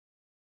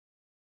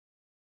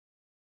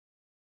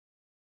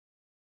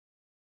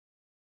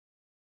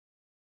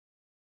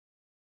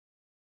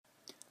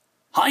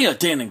Hiya,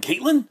 Dan and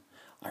Kaitlyn.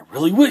 I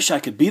really wish I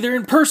could be there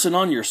in person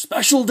on your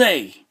special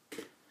day.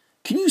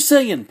 Can you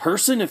say in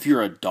person if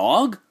you're a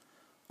dog?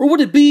 Or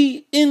would it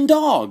be in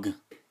dog?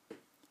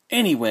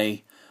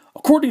 Anyway,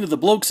 according to the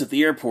blokes at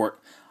the airport,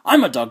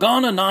 I'm a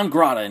doggona non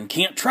grata and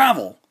can't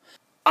travel.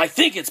 I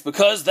think it's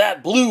because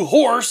that blue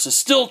horse is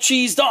still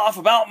cheesed off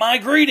about my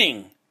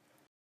greeting.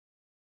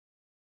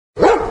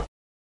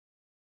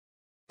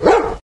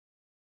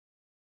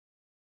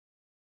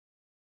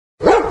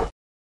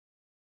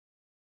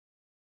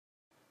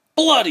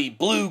 Bloody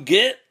blue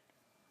git!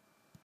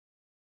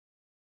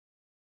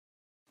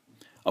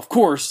 Of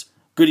course,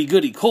 Goody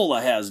Goody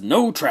Cola has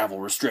no travel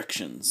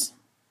restrictions.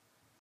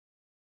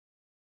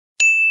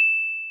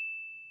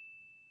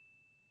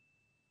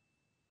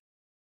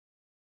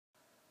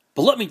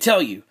 But let me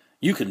tell you,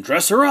 you can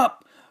dress her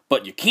up,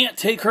 but you can't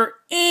take her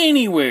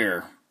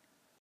anywhere.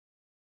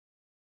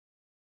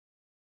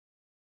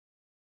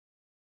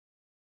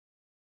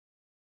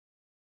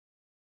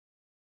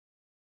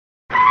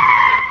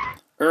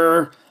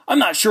 I'm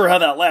not sure how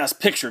that last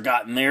picture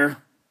got in there.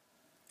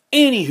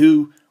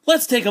 Anywho,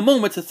 let's take a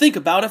moment to think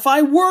about if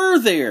I were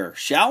there,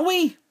 shall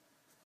we?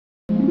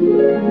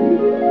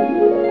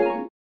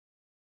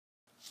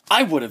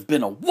 I would have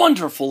been a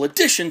wonderful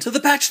addition to the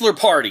bachelor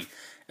party,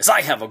 as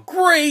I have a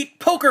great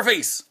poker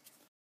face.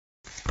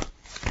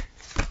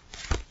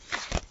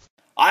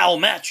 I'll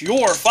match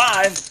your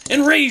 5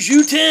 and raise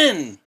you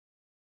 10.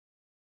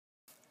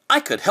 I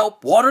could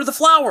help water the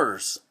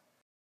flowers.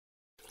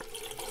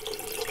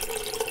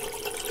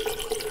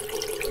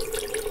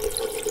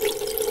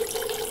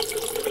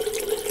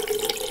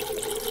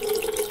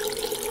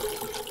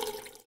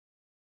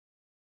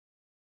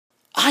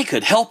 I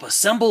could help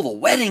assemble the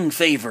wedding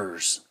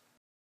favors.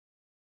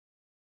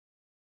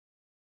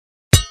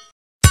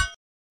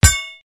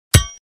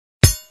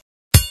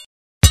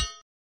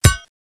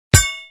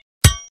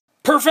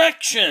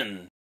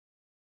 Perfection!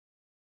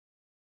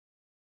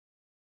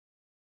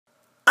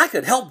 I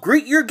could help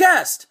greet your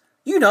guest,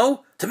 you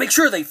know, to make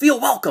sure they feel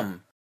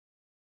welcome.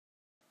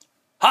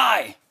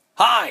 Hi,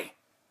 hi,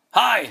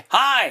 hi,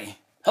 hi.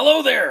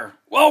 Hello there,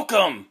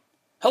 welcome.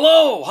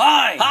 Hello,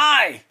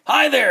 hi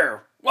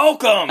there.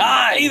 Welcome!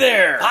 Hi! Hey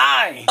there!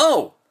 Hi!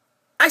 Oh!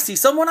 I see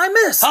someone I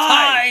missed!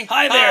 Hi!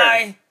 Hi there!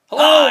 Hi.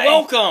 Hello! Hi.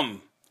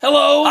 Welcome!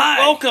 Hello! Hi.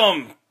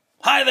 Welcome!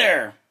 Hi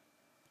there!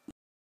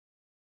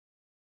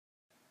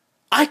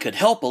 I could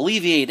help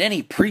alleviate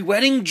any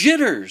pre-wedding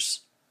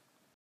jitters.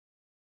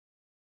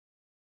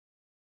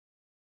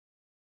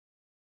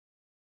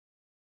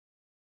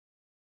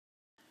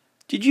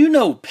 Did you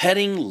know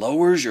petting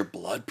lowers your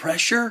blood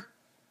pressure?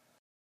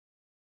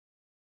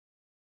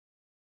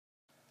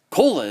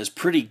 Cola is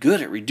pretty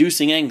good at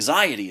reducing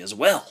anxiety as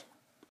well.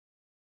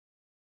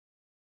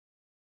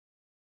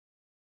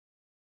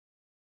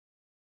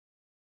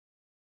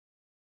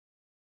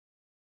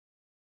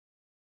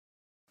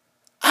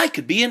 I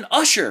could be an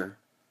usher.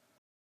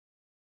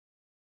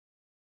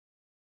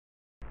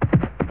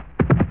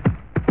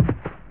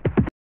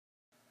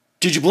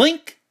 Did you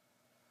blink?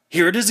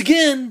 Here it is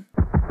again.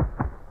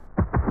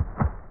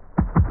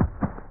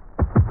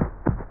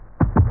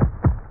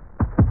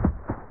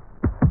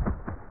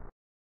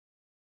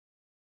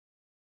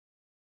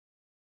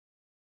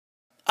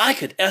 I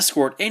could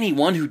escort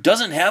anyone who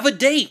doesn't have a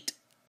date.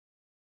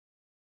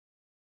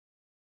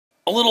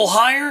 A little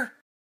higher.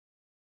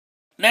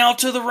 Now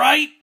to the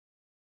right.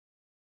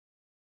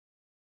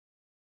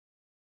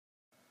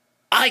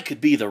 I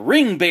could be the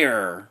ring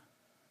bearer.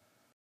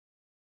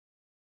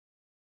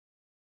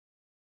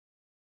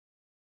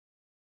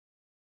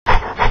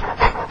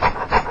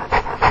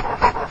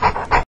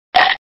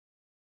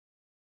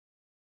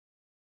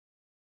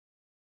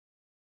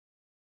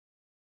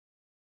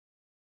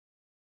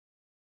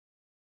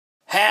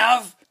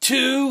 Have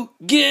to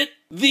get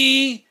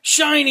the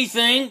shiny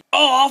thing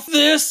off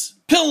this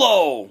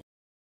pillow.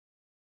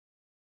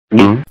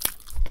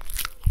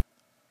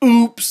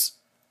 Oops,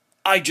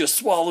 I just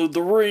swallowed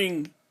the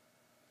ring.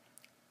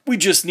 We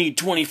just need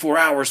 24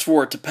 hours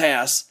for it to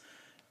pass,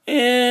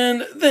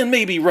 and then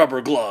maybe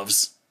rubber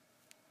gloves.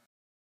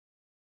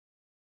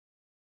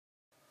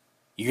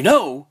 You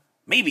know,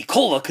 maybe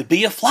Cola could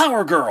be a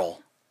flower girl.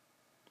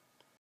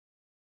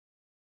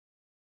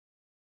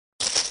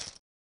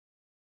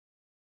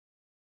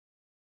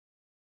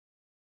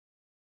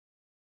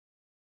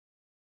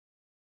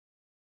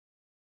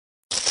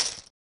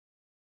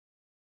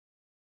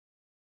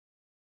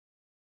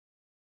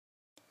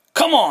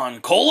 Come on,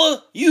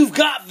 Cola, you've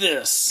got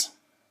this!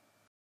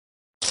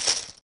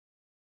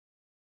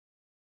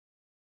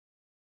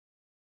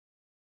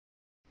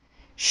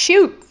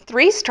 Shoot,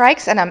 3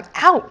 strikes and I'm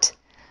out.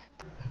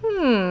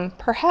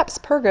 Perhaps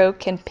Pergo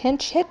can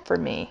pinch hit for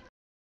me.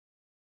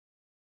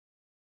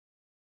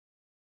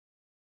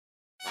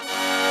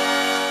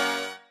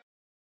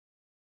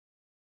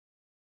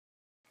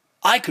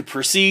 I could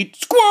proceed,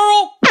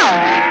 squirrel!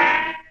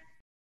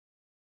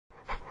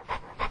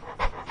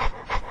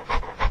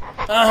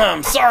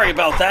 I'm sorry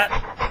about that.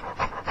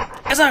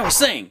 As I was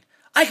saying,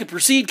 I could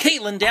precede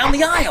Kaitlyn down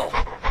the aisle.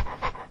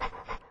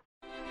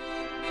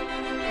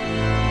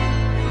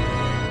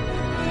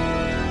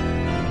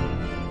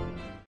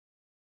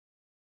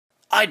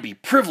 I'd be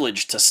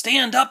privileged to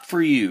stand up for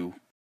you.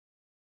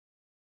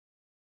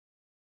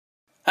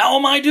 How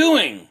am I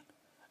doing?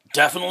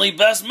 Definitely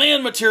best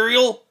man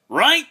material,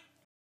 right?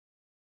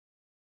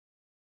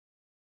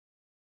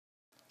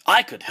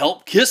 I could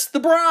help kiss the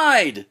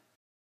bride.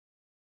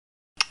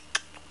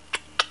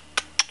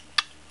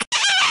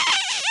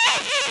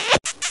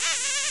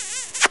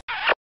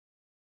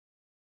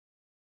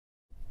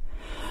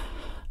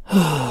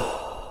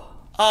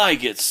 I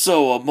get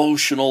so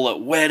emotional at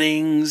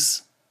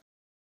weddings.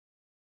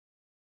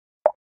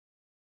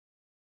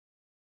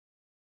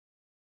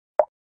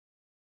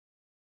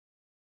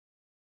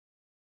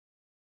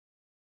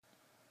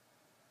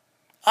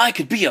 I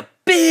could be a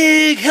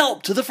big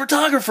help to the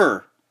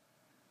photographer.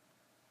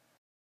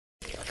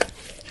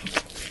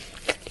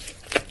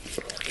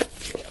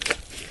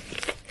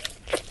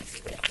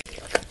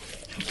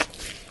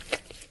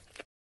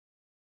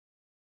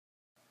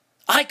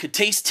 I could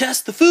taste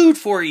test the food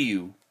for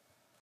you.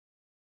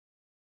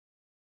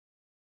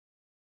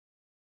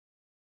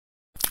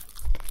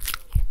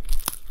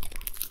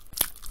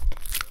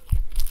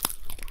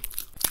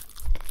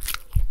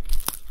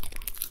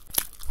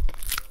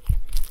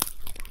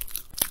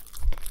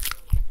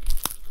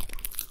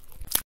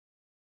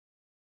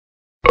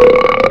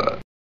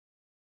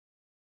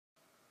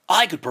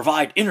 I could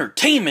provide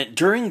entertainment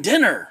during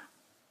dinner.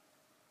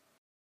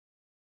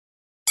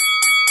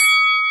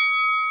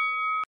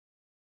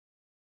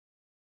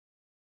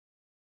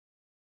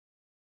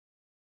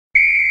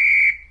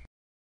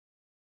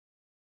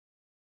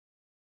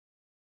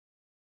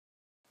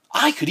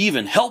 I could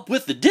even help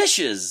with the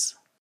dishes.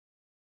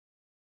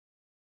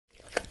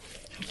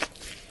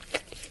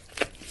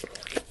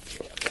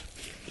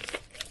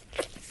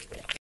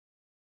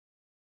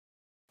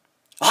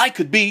 I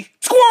could be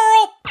squirrel!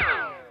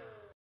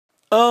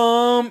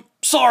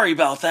 Sorry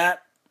about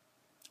that.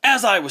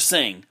 As I was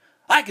saying,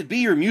 I could be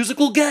your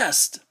musical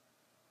guest.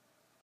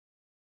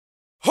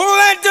 Who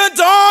let the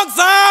dogs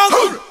out?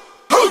 Who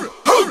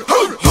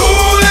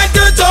let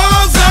the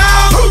dogs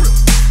out?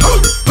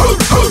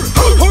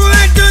 Who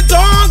let the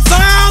dogs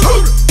out?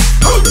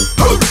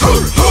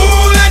 Who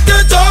let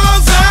the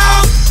dogs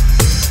out?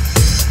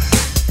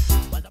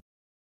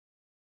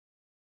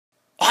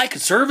 I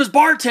could serve as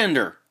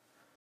bartender.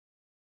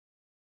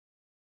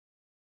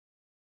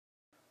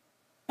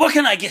 What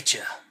can I get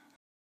you?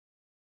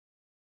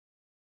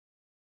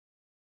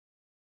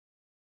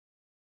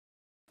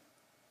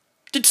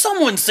 Did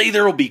someone say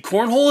there will be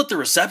cornhole at the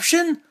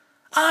reception?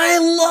 I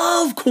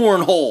love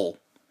cornhole.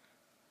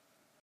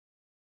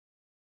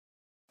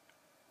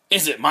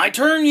 Is it my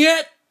turn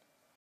yet?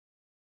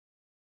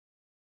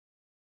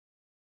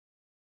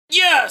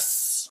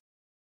 Yes!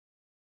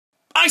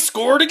 I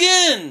scored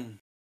again!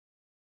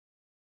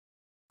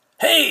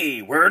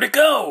 Hey, where'd it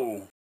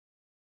go?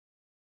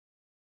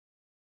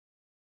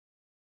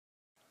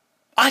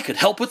 I could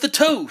help with the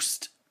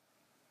toast.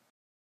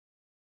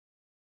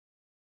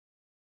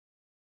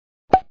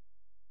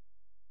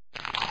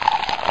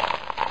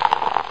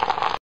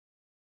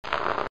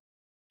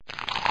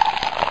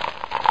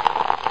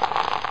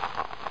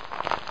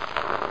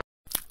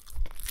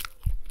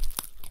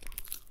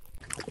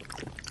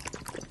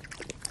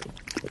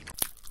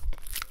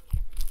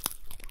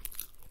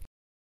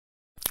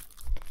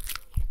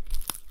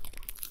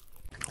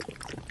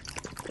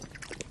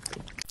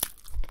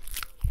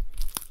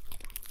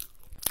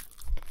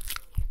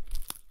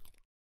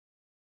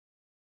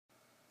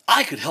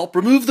 I could help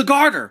remove the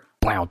garter.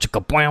 Blow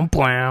chicka blow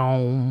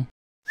blow.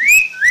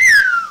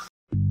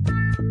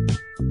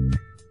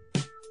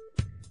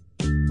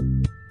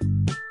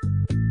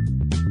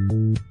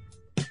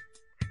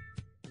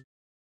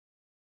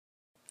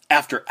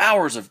 After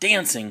hours of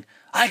dancing,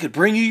 I could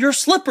bring you your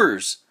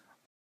slippers.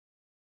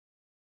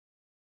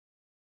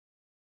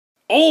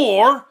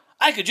 Or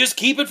I could just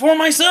keep it for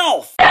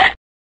myself.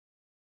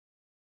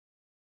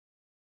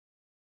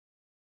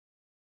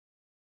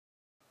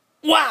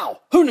 Wow,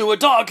 who knew a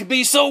dog could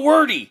be so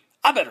wordy?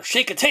 I better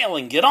shake a tail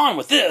and get on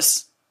with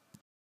this.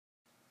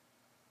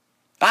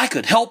 I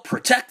could help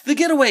protect the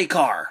getaway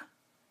car.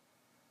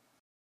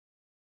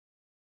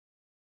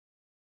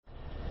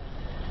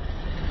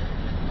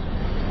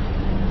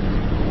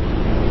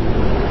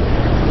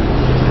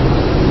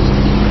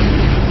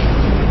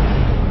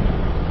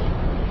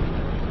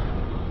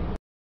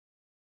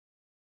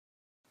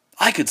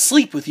 I could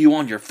sleep with you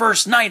on your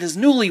first night as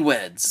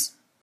newlyweds.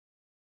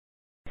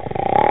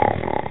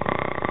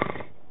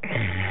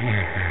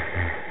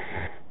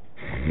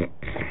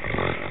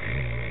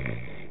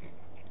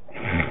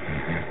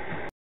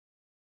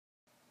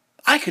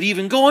 I could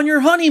even go on your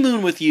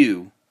honeymoon with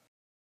you.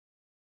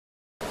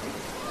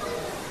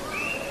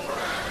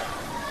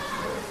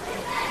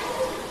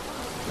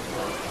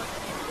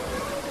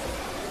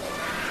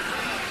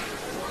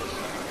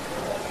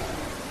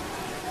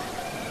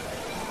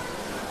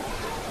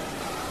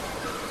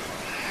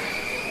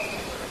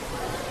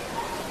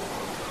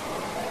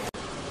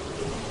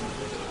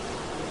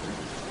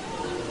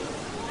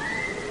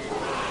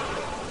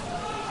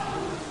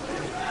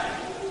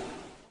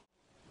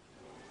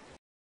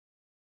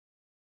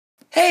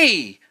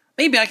 Hey,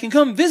 Maybe I can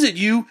come visit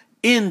you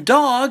in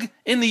dog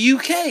in the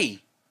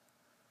UK.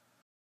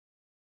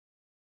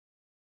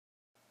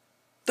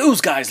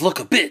 Those guys look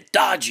a bit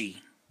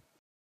dodgy.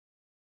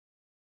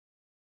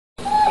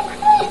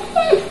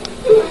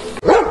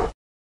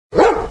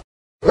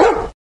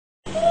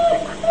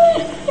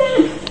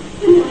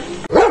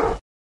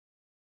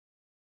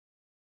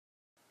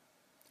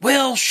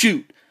 Well,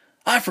 shoot.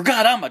 I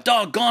forgot I'm a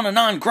doggone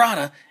non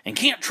grata and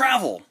can't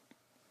travel.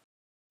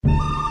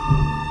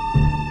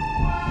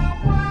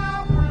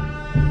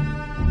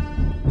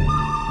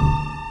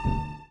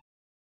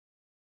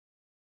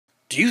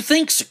 Do you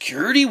think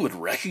security would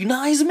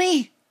recognize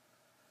me?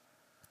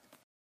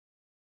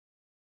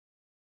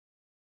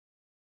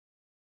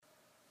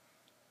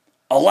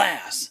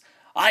 Alas,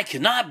 I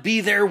cannot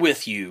be there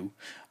with you,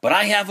 but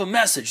I have a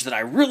message that I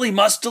really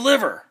must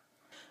deliver.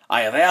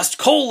 I have asked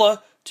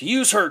Cola to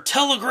use her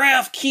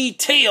telegraph key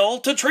tail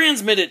to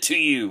transmit it to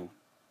you.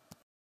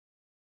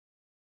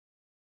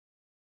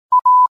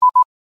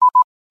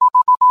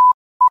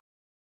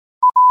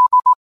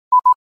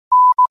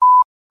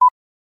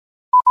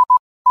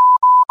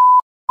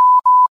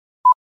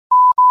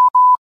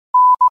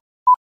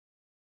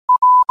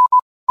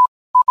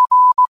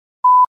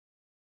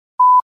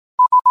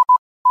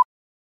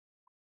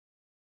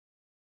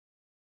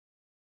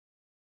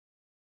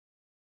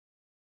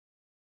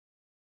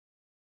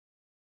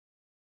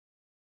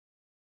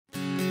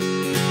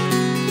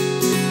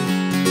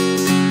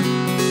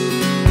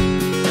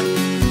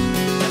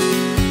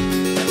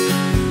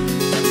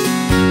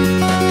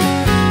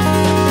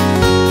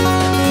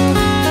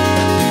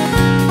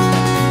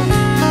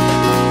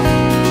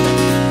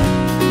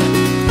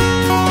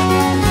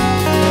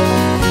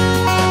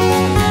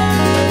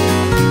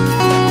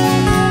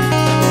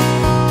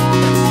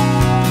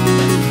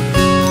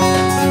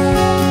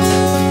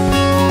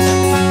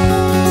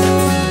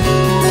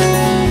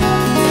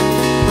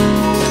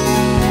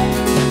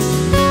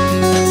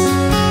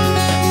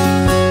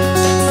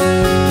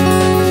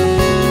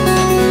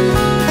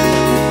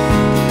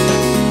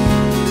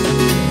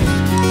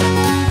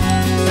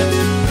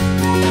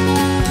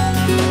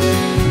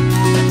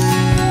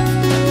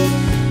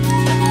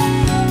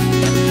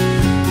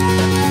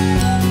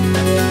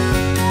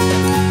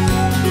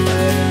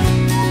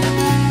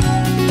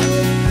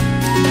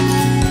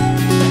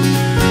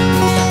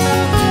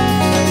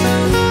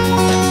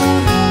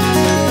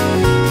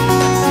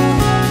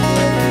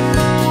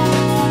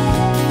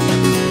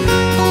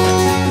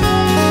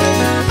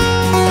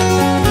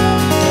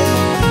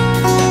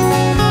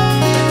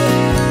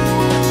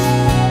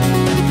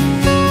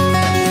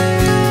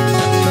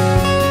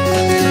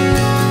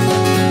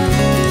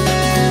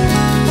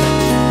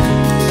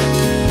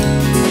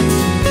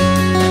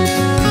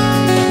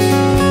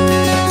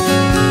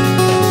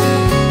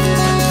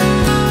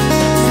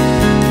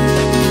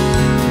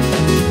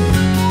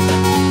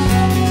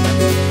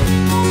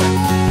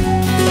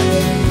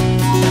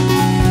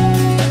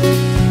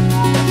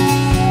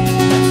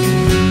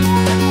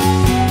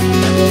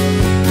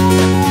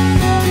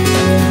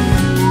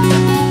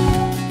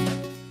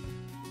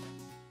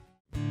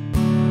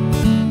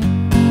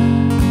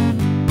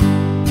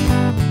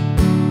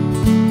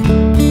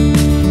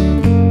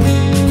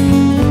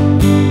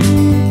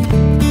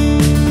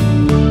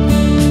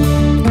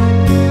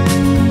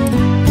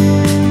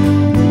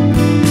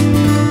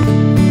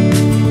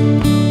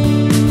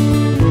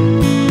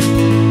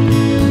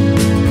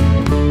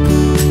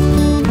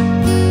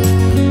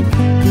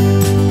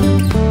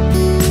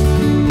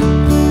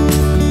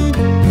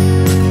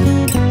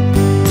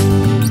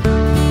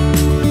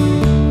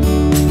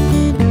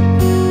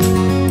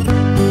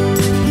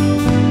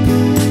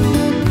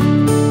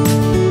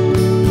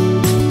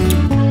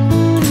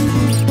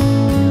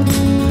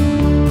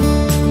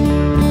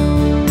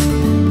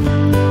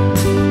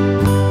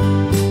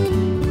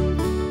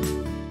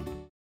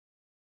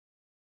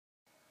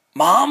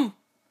 Mom,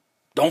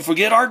 don't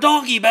forget our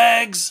doggy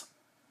bags.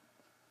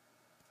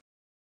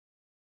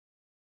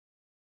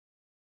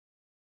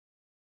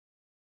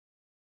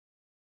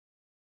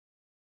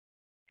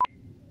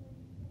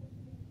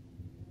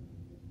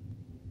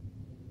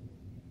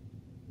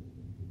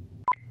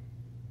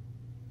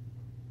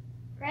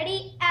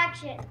 Ready,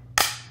 action.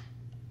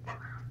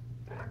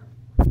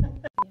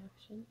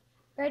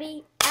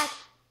 Ready, action.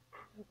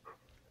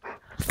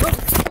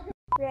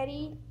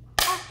 Ready,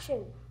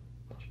 action.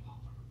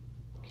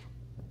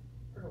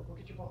 Pergo, go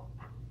get your ball.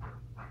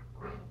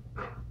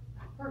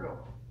 Pergo.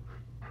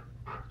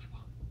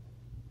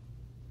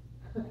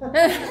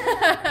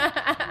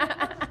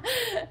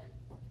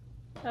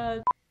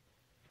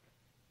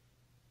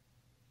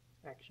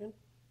 Action.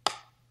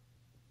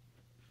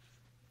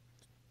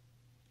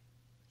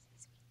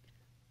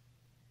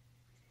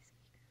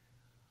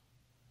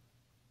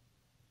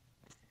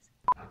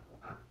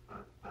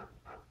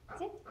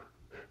 Sit.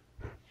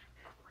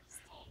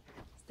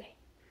 Stay.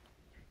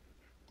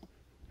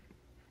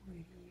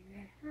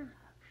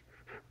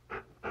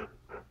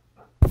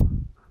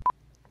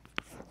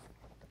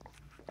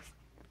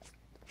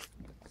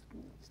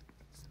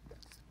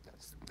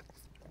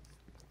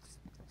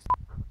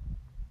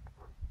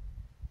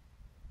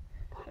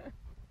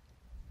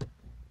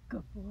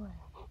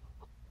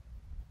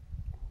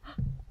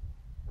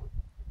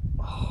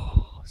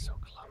 Oh, so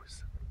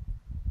close.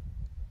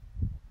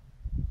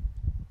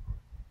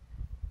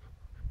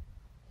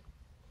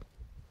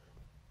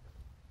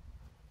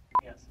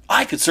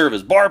 I could serve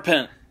as bar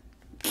pen.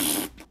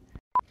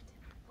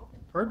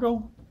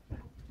 Pergo.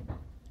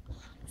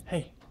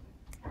 Hey.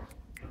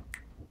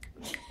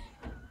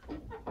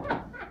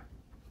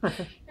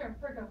 Here,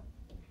 Pergo.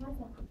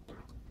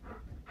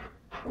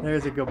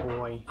 There's a good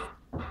boy.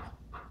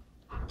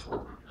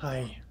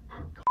 Hi.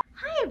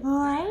 Hi,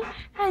 boy.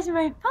 How's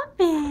my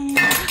puppy?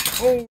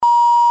 Oh.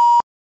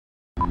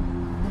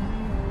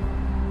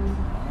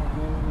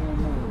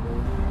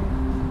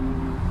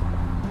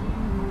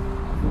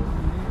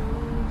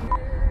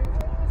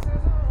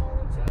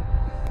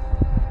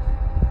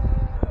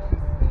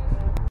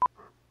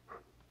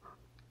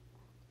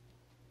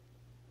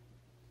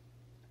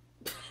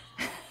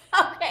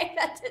 Okay,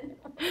 that didn't.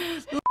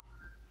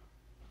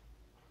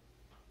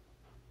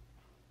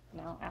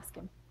 No, ask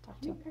him. Talk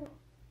to him.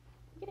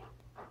 Get it.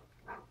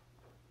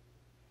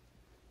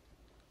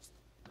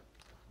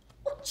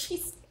 Oh,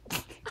 jeez.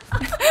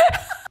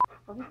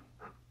 Okay.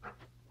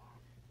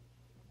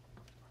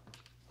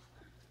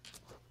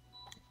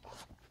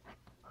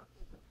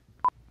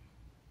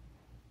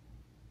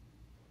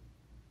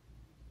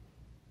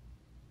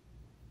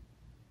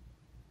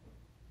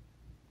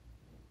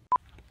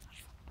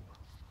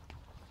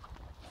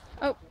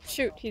 Oh,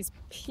 shoot, he's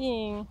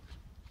peeing.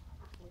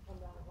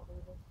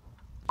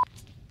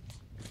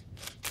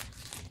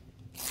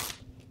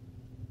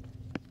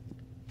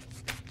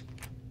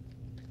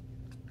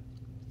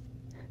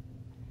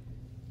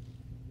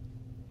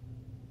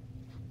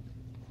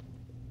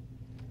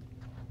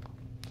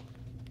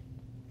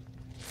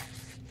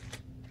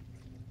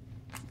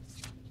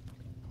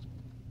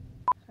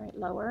 All right,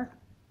 lower.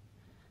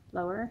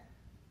 Lower.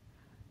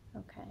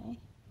 Okay.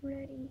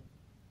 Ready,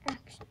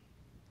 action.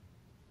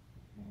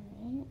 All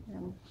right,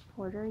 and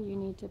Porter, you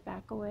need to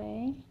back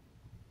away.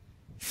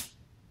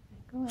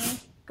 Back away.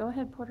 Go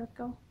ahead, Porter,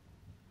 go.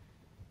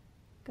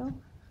 Go.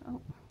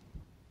 Oh.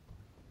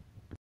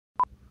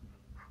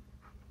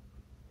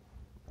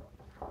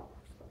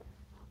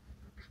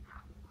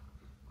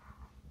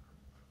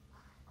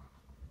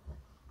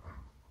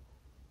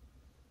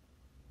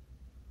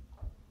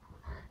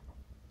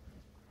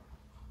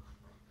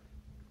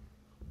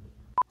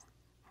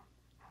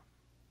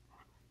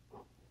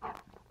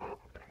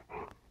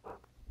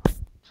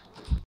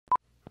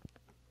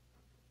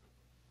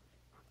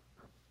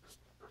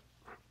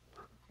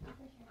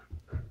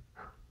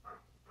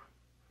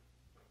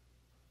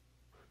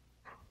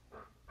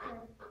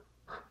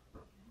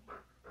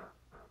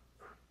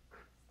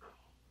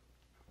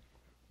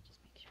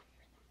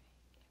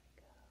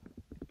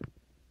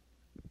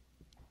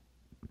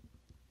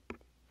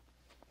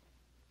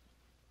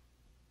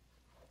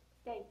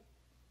 Stay.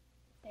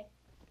 Stay.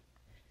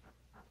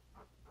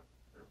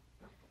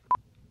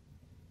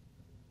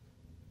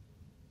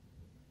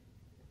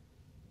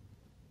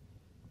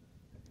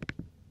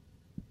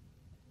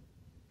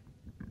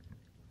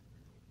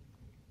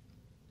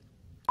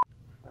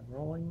 I'm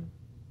rolling.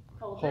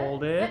 Hold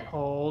Hold it.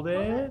 Hold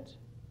it.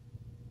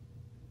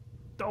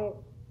 Don't.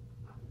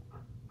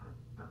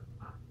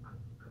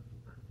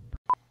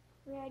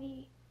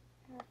 Ready,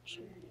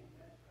 action.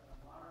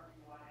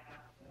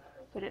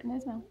 Put it in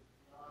his mouth.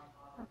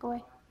 Back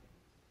away.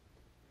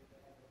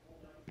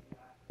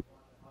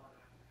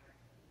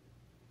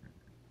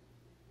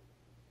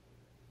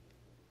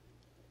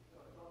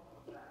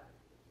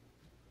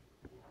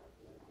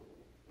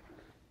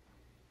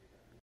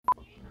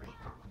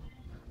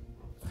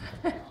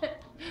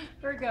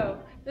 Virgo,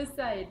 this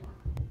side.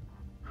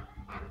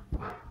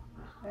 All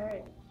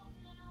right.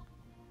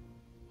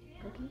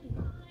 Okay.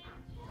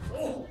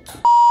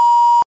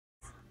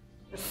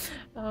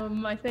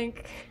 I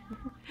think,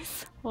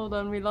 hold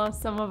on, we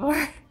lost some of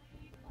our.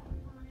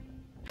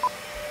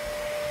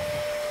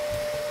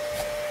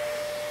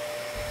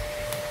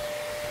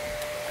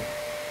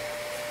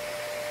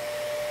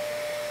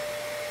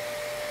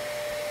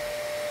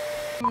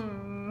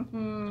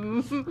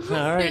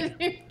 All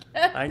right.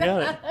 I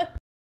got it.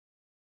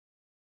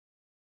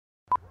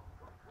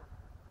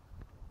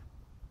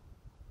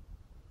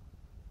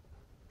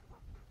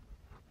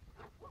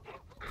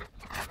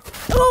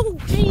 Oh,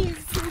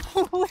 jeez!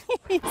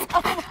 Please!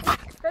 Oh my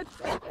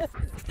goodness!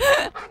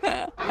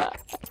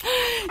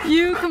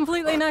 You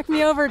completely knocked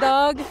me over,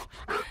 dog.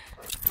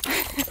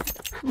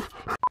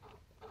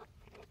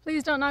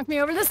 Please don't knock me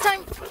over this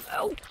time.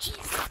 Oh,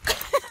 jeez!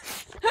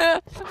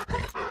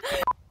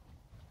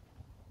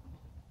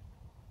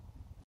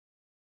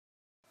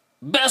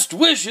 Best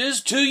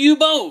wishes to you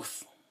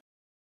both.